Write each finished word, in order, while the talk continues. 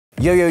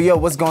Yo,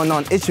 what's going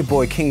on? It's your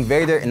boy King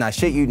Vader, and I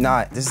shit you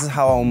not, this is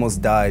how I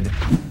almost died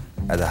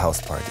at a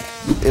house party.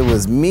 It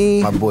was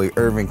me, my boy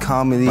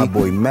Comedy, my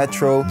boy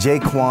Metro,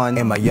 Jaquan,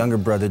 and my younger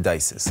brother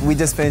Dices. We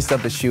just finished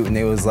up a shoot and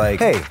they was like,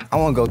 hey, I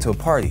wanna go to a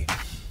party.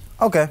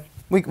 Okay,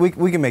 we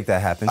can make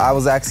that happen. I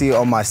was actually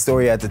on my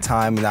story at the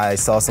time and I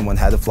saw someone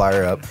had a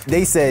flyer up.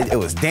 They said it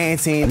was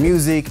dancing,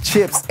 music,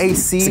 chips,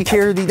 AC,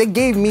 security. They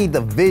gave me the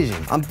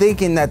vision. I'm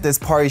thinking that this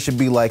party should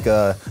be like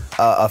a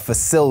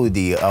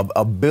facility,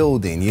 a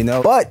building, you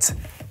know? But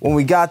when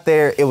we got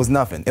there, it was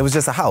nothing. It was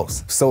just a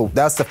house. So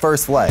that's the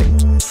first flag.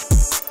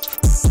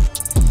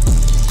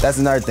 That's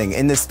another thing.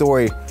 In this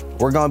story,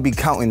 we're gonna be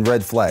counting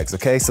red flags,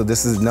 okay? So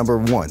this is number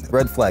one.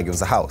 Red flag, it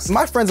was a house.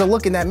 My friends are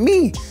looking at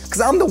me,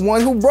 because I'm the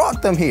one who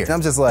brought them here. And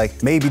I'm just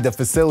like, maybe the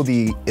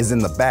facility is in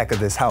the back of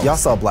this house. Y'all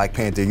saw Black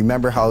Panther. You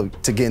remember how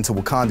to get into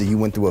Wakanda, you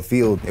went through a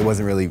field. It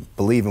wasn't really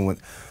believing when.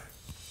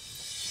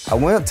 I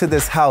went up to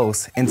this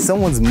house and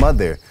someone's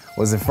mother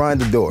was in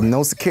front of the door.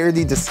 No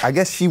security, just, I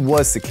guess she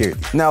was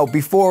security. Now,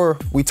 before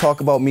we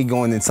talk about me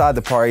going inside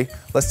the party,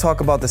 let's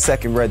talk about the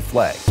second red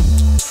flag.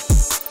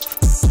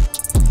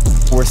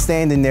 We're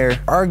standing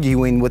there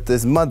arguing with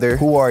this mother.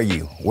 Who are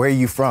you? Where are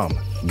you from?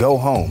 Go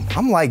home.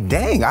 I'm like,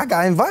 dang, I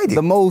got invited.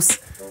 The most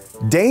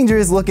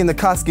dangerous looking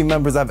Akatsuki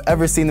members I've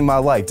ever seen in my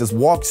life just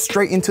walked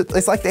straight into,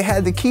 it's like they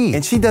had the key.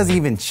 And she doesn't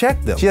even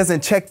check them. She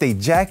doesn't check their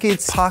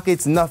jackets,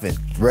 pockets, nothing.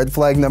 Red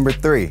flag number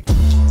 3.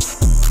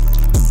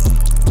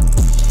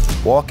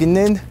 Walking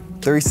in,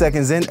 3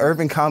 seconds in,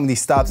 Comedy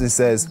stops and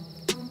says,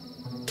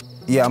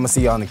 yeah, I'm gonna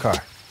see y'all in the car.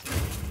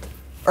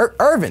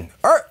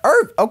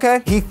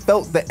 Okay. He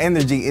felt the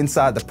energy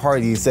inside the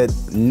party. He said,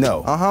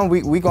 no.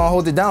 We gonna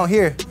hold it down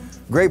here.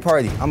 Great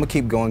party. I'm gonna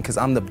keep going because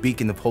I'm the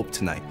beacon of hope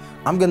tonight.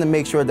 I'm gonna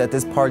make sure that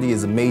this party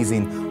is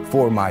amazing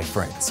for my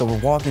friends. So we're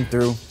walking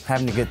through,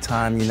 having a good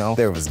time, you know.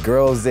 There was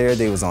girls there,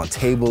 they was on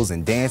tables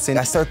and dancing.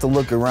 I start to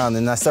look around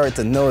and I started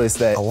to notice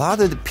that a lot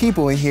of the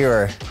people in here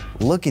are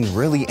looking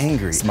really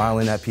angry,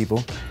 smiling at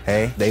people.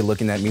 Hey, they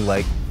looking at me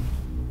like.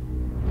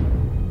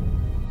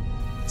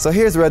 So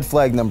here's red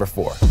flag number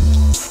 4.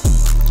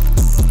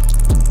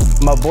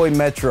 My boy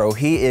Metro,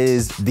 he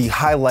is the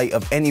highlight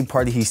of any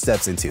party he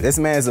steps into. This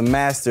man is a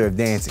master of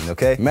dancing,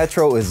 okay?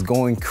 Metro is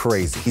going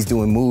crazy. He's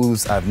doing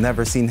moves I've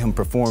never seen him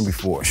perform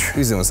before.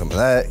 He's doing some of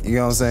that, you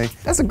know what I'm saying?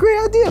 That's a great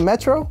idea,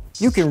 Metro.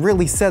 You can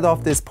really set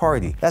off this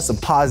party. That's some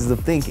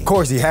positive thinking. Of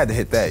course, he had to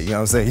hit that, you know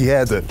what I'm saying? He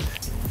had to.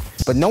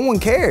 But no one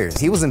cares.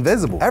 He was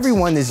invisible.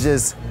 Everyone is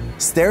just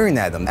staring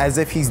at him as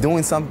if he's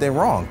doing something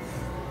wrong.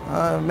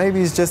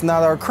 Maybe it's just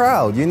not our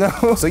crowd, you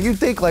know? So you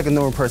think like a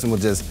normal person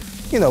would just,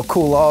 you know,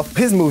 cool off.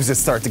 His moves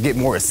just start to get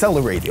more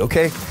accelerated,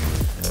 okay?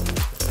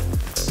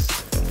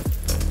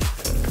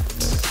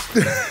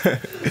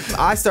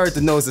 I started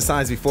to notice the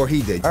signs before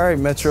he did. All right,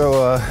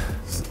 Metro,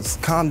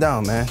 calm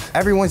down, man.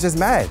 Everyone's just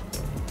mad.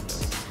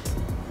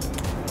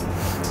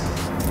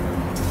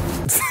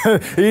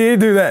 He didn't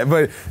do that,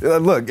 but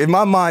look, in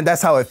my mind,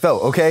 that's how it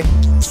felt, okay?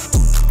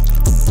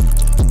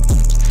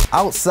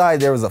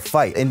 Outside, there was a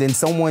fight, and then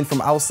someone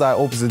from outside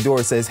opens the door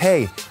and says,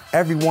 hey,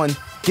 everyone,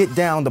 get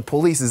down, the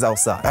police is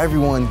outside.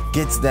 Everyone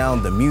gets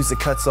down, the music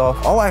cuts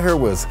off. All I heard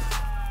was,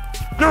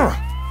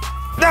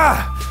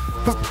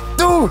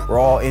 dude. We're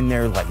all in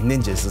there like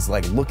ninjas, just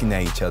like looking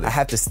at each other. I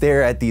have to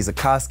stare at these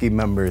Akatsuki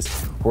members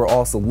who are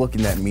also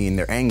looking at me and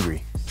they're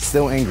angry,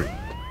 still angry.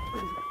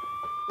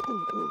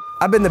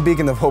 I've been the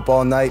beacon of hope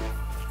all night.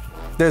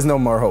 There's no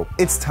more hope.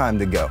 It's time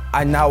to go.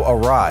 I now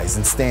arise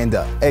and stand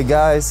up. Hey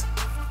guys,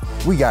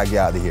 we gotta get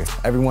out of here.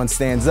 Everyone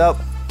stands up.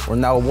 We're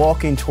now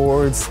walking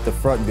towards the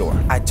front door.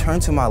 I turn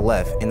to my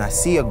left and I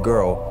see a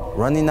girl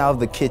running out of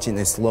the kitchen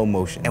in slow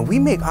motion. And we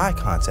make eye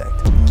contact.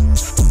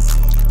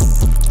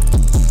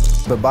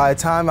 But by the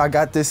time I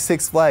got this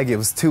 6th flag, it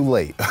was too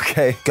late,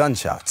 okay?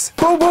 Gunshots.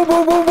 Boom, boom,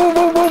 boom, boom, boom,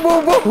 boom, boom,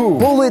 boom, boom.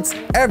 Bullets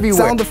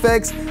everywhere. Sound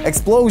effects,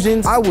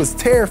 explosions. I was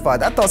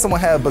terrified. I thought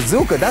someone had a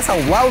bazooka. That's how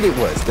loud it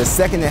was. The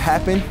second it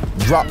happened,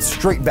 dropped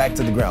straight back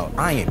to the ground.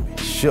 I am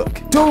shook.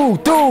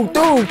 Dude.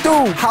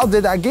 How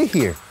did I get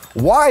here?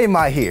 Why am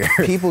I here?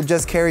 People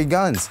just carry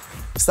guns.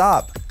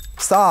 Stop.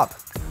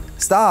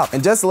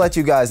 And just to let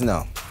you guys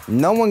know,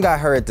 no one got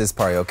hurt at this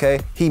party, okay?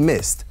 He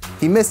missed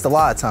a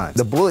lot of times.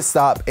 The bullet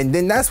stopped, and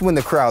then that's when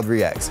the crowd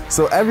reacts.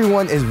 So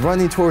everyone is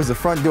running towards the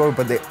front door,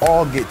 but they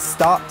all get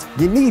stopped.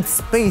 You need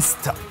space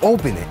to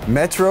open it.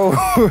 Metro,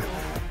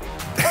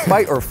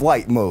 fight or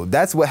flight mode.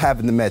 That's what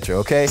happened to Metro,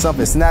 okay?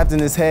 Something snapped in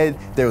his head.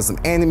 There was some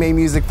anime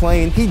music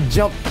playing. He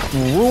jumped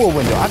through a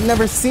window. I've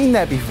never seen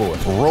that before.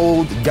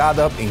 Rolled, got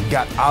up, and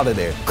got out of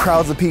there.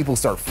 Crowds of people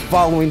start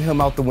following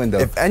him out the window.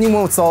 If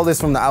anyone saw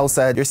this from the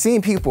outside, you're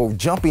seeing people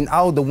jumping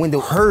out of the window,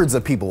 herds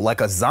of people,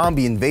 like a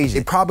zombie invasion.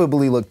 It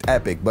probably looked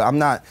epic, but I'm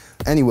not.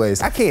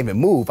 Anyways, I can't even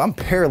move. I'm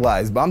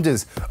paralyzed, but I'm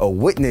just a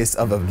witness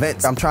of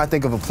events. I'm trying to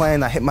think of a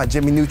plan. I hit my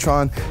Jimmy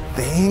Neutron.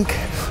 Think.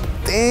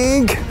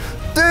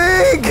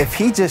 If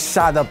he just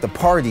shot up the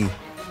party,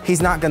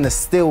 he's not gonna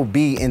still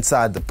be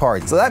inside the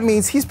party. So that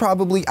means he's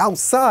probably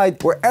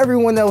outside where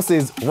everyone else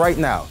is right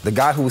now. The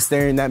guy who was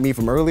staring at me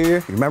from earlier,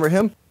 you remember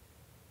him?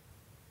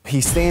 He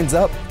stands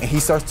up and he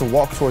starts to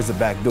walk towards the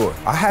back door.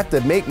 I have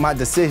to make my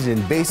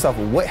decision based off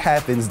of what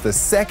happens the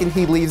second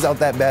he leaves out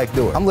that back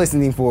door. I'm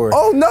listening for,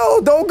 oh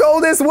no, don't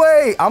go this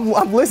way. I'm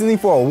listening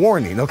for a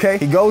warning, okay?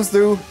 He goes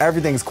through,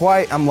 everything's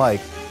quiet. I'm like,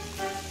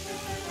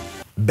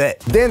 bet.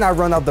 Then I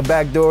run out the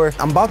back door.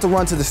 I'm about to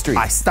run to the street.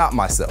 I stop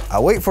myself. I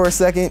wait for a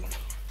second.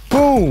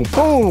 Boom,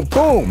 boom,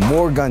 boom.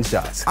 More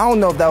gunshots. I don't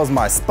know if that was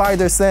my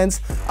spider sense.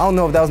 I don't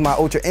know if that was my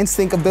ultra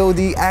instinct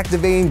ability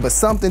activating, but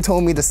something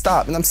told me to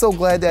stop, and I'm so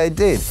glad that I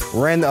did.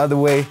 Ran the other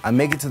way. I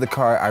make it to the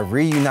car. I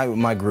reunite with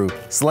my group.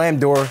 Slam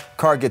door.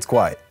 Car gets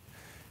quiet.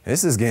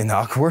 This is getting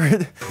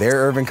awkward.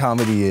 Their urban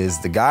comedy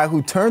is the guy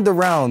who turned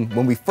around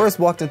when we first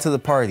walked into the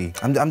party.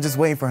 I'm just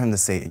waiting for him to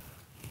say it.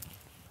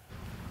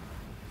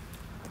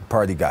 The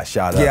party got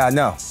shot up. Yeah, I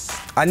know.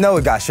 I know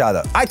it got shot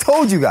up. I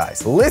told you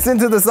guys, listen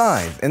to the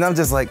signs. And I'm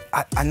just like,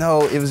 I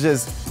know, it was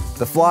just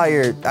the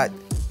flyer.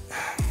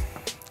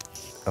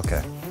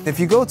 Okay. If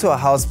you go to a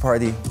house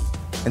party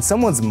and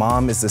someone's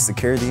mom is the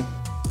security,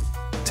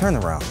 turn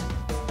around.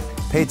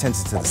 Pay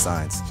attention to the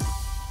signs.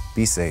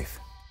 Be safe.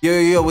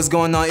 Yo, what's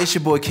going on? It's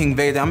your boy, King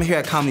Vader. I'm here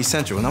at Comedy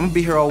Central, and I'm gonna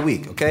be here all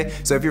week, okay?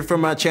 So if you're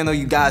from my channel,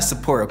 you guys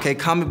support, okay?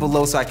 Comment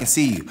below so I can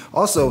see you.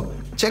 Also,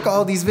 check out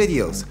all these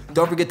videos.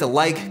 Don't forget to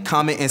like,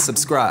 comment, and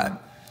subscribe.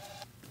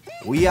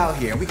 We out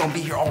here, and we gonna be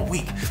here all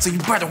week, so you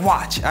better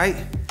watch, all right?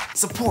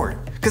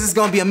 Support, because it's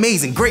gonna be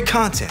amazing, great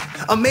content.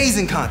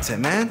 Amazing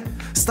content, man.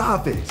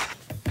 Stop it.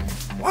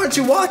 Why aren't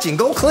you watching?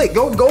 Go click,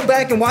 go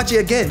back and watch it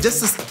again,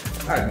 just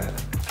to, all right, man.